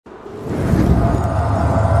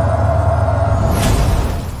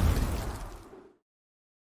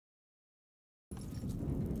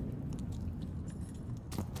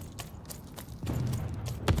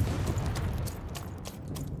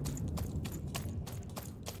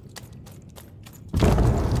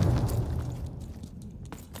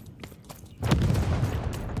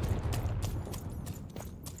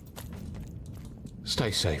Stay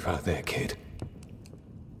safe out there, kid.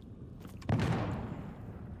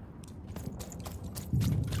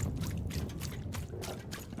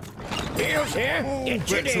 Deals here. Get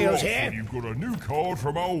your Bets are deals off here. when you've got a new card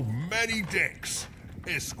from old Manny Dex,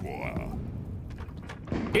 Esquire.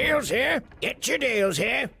 Deals here. Get your deals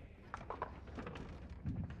here.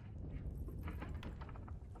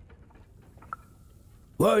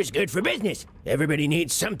 War's good for business. Everybody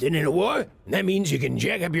needs something in a war, and that means you can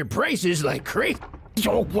jack up your prices like crazy.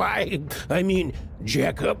 Oh, why? I mean,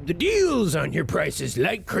 jack up the deals on your prices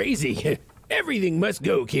like crazy. Everything must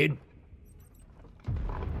go, kid.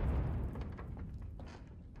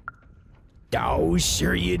 Oh,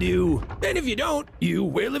 sure you do. And if you don't, you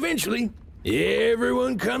will eventually.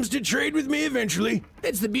 Everyone comes to trade with me eventually.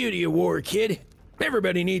 That's the beauty of war, kid.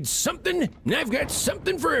 Everybody needs something, and I've got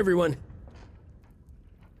something for everyone.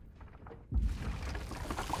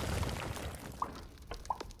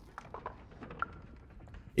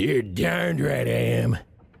 You're darned right I am.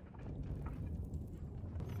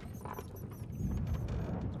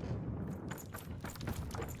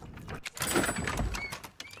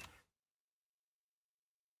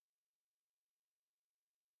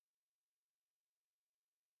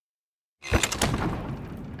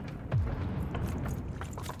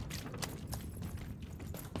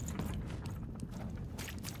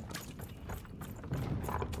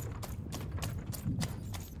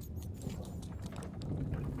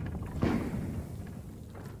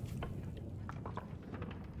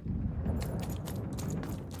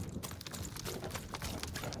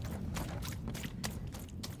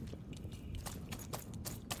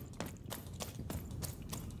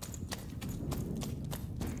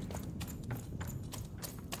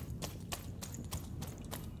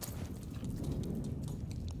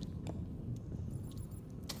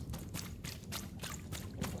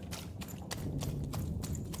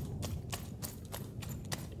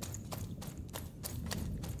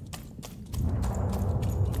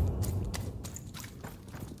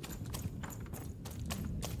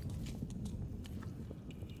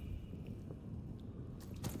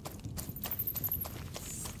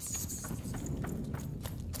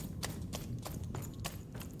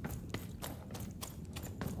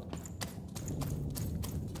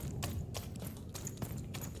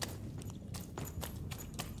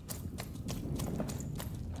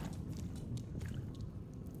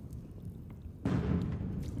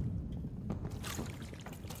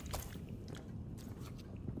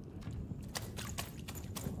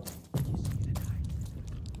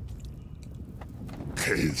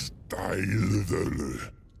 Kes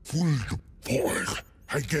dejledele fulde por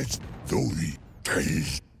hages doi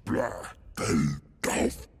kes bla del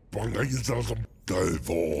dof bangayzazam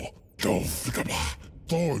delvo dofgaba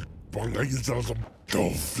dog bangayzazam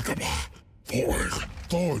dofgaba por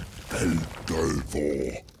dog del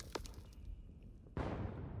delvo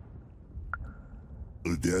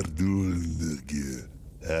Der dullige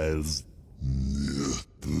as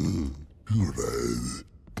Red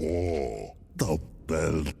Ball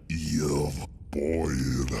Doppel ihr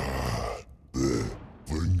Boiler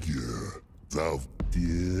Venje Sauf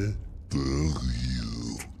dir der Riel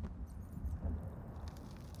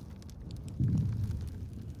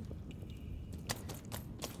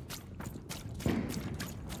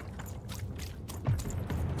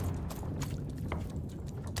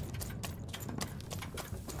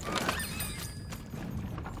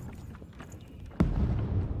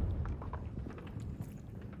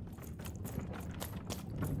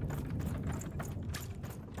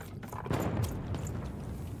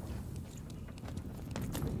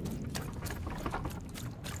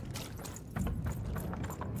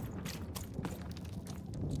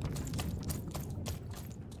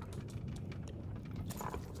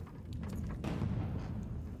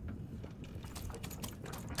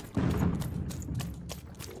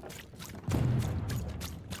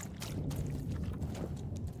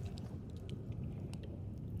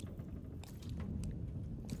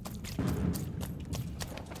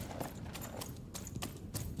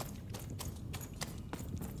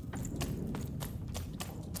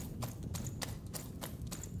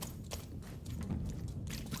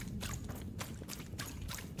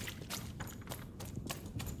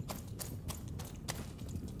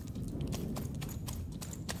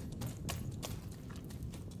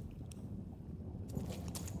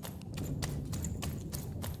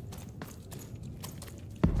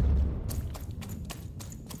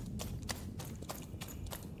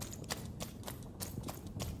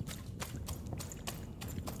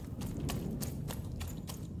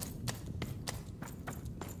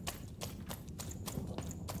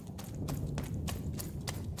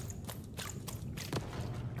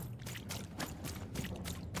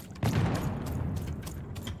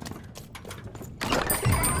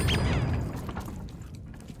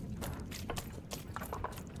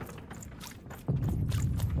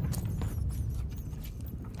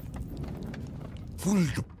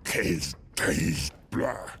full case taste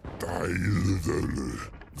blah dial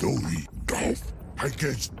Zoe Duff I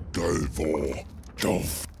guess Delvor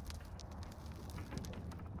Duff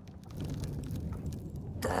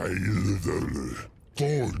dial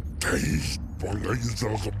full taste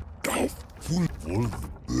Bangayzam Duff full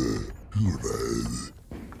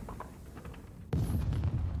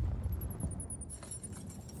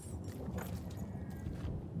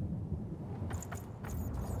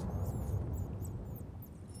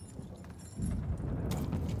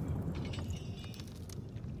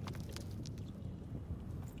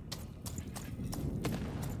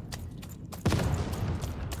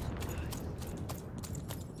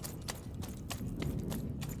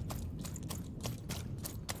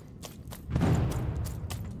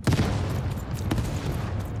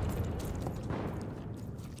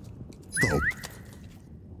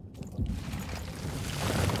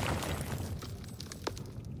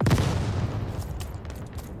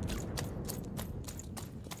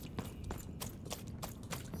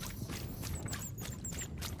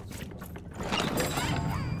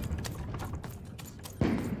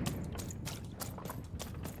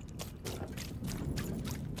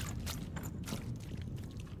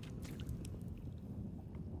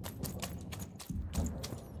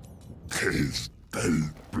case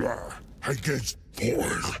del blah I guess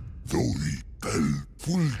for Zoe del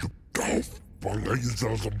full Duff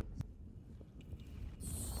Bangayzam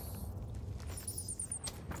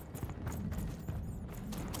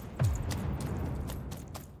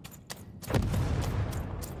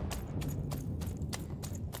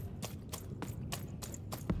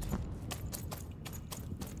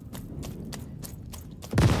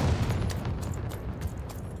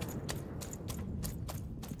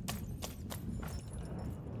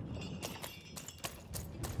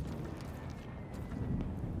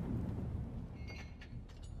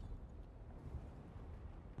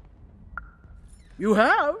You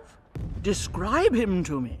have? Describe him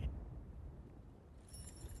to me.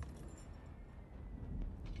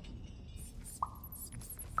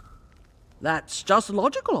 That's just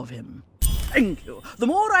logical of him. Thank you. The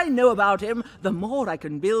more I know about him, the more I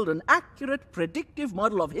can build an accurate, predictive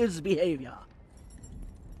model of his behavior.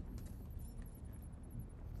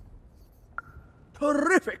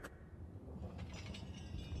 Terrific!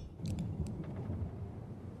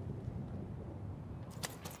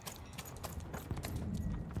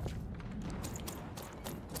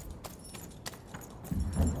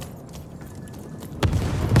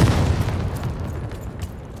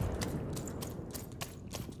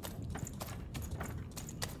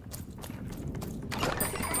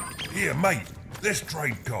 Here, mate, let's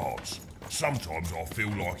trade cards. Sometimes I feel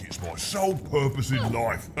like it's my sole purpose in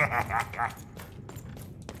life.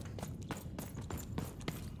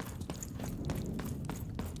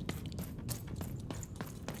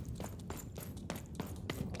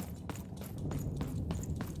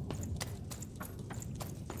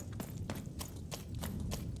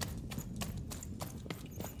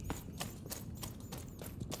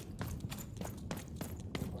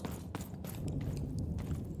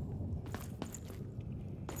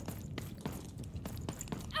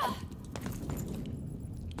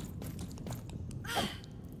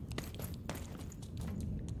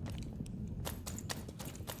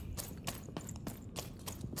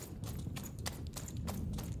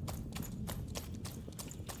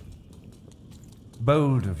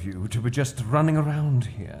 Bold of you to be just running around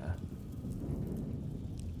here.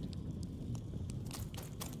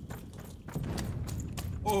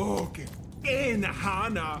 Okay, en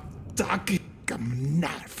hana dagi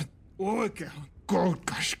gamnarf. Okay,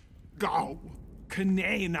 golgash gau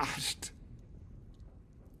kneinast.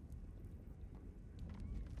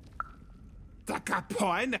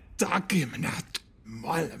 Dagapoin dagimnat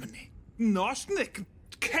malmni. Nosnik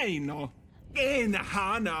keino en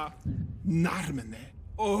hana narmene.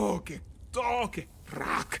 Okay, doge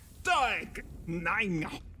rak doig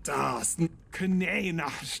nainga das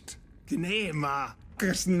kneinast. Gnema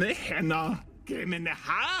Gsnehena Gemene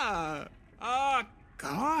ha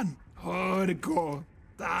gan Horgo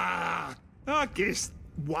da Gist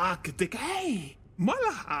wak de gay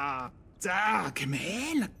Malaha da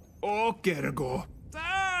Gemel Ogergo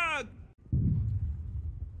da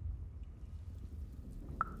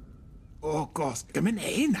Ogos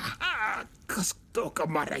Gemenena Kas Doka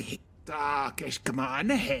Marai da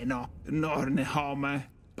Keshkamane Heno Norne Home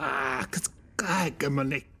Baks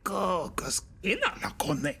Kaigemalik Kokos ina la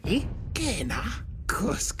kone kena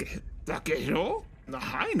koske takero na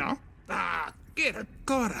haina ta kira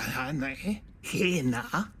kora hane hina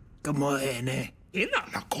kamoene ina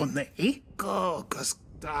la kone kokos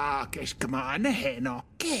ta keshkamane heno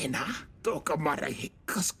kena toka marai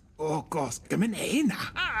kas okos kemen ena.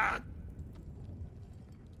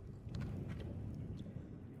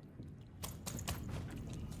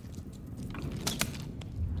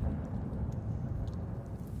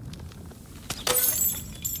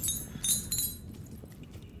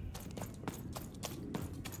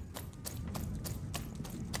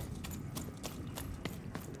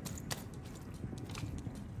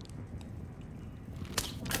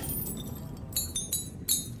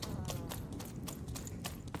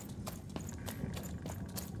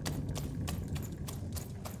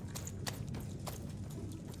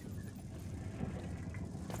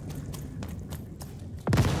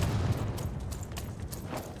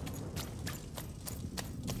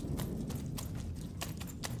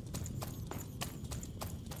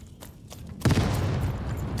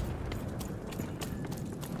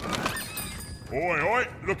 Oi, oi,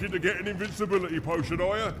 looking to get an invincibility potion,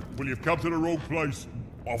 are you? Well, you've come to the wrong place.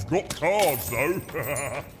 I've got cards, though.